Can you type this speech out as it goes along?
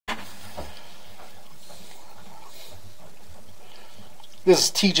This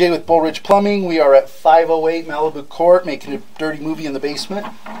is TJ with Bull Ridge Plumbing. We are at 508 Malibu Crt, making a dirty movie in the basement.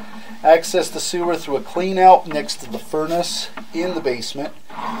 Access the sewer through a clean out next to the furnace in the basement.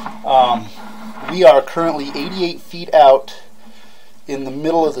 We are currently 88 feet out in the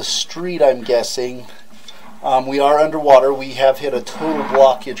middle of the street, I'm guessing. We are underwater. We have hit a total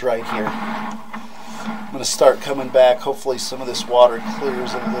blockage right here. I'm going to start coming back. Hopefully some of this water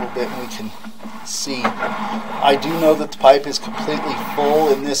clears a little bit and we can see. I do know that the pipe is completely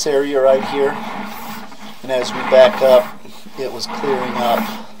full in this area right here, and as we back up it was clearing up,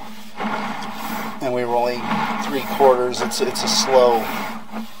 and we were only 3/4. It's a slow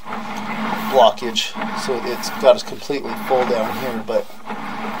blockage, so it's got us completely full down here, but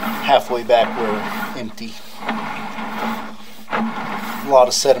halfway back we're empty. A lot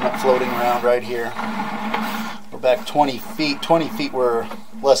of sediment floating around right here. We're back 20 feet. 20 feet we're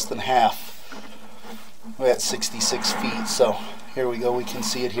less than half. We're at 66 feet, so here we go. We can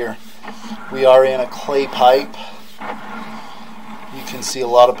see it here. We are in a clay pipe. You can see a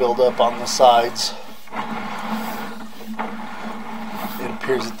lot of buildup on the sides. It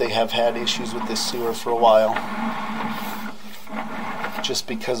appears that they have had issues with this sewer for a while, just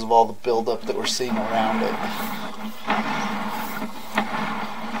because of all the buildup that we're seeing around it.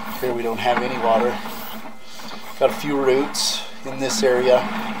 Here we don't have any water. Got a few roots in this area.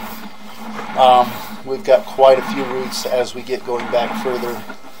 We've got quite a few roots as we get going back further.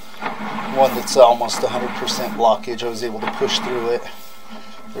 One that's almost 100% blockage. I was able to push through it.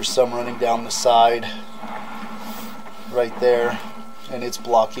 There's some running down the side right there, and it's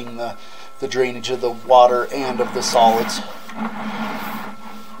blocking the drainage of the water and of the solids.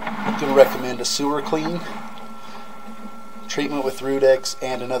 I'm going to recommend a sewer clean, treatment with Rudex,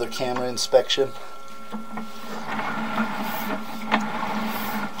 and another camera inspection.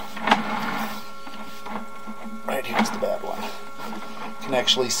 Right here's the bad one. You can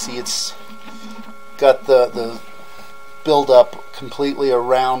actually see it's got the buildup completely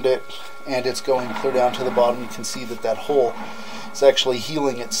around it, and it's going clear down to the bottom. You can see that that hole is actually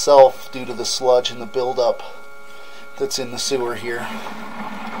healing itself due to the sludge and the buildup that's in the sewer here.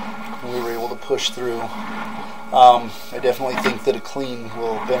 And we were able to push through. I definitely think that a clean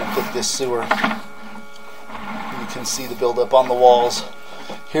will benefit this sewer. You can see the buildup on the walls.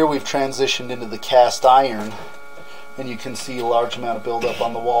 Here we've transitioned into the cast iron, and you can see a large amount of buildup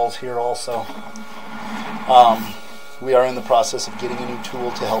on the walls here also. We are in the process of getting a new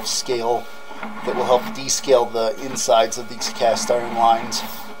tool to help scale, that will help descale the insides of these cast iron lines,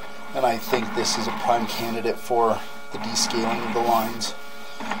 and I think this is a prime candidate for the descaling of the lines,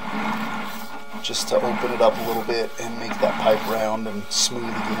 just to open it up a little bit and make that pipe round and smooth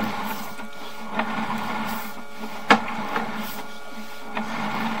again.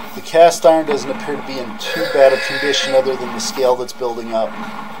 The cast iron doesn't appear to be in too bad a condition other than the scale that's building up.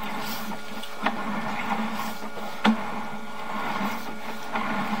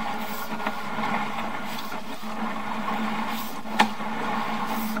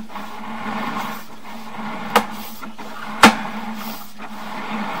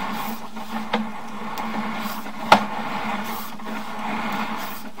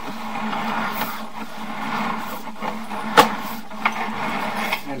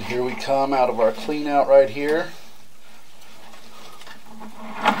 And here we come out of our clean out right here.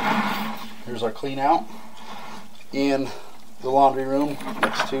 Here's our clean out in the laundry room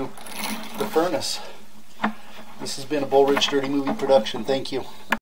next to the furnace. This has been a Bull Ridge Dirty Movie production. Thank you.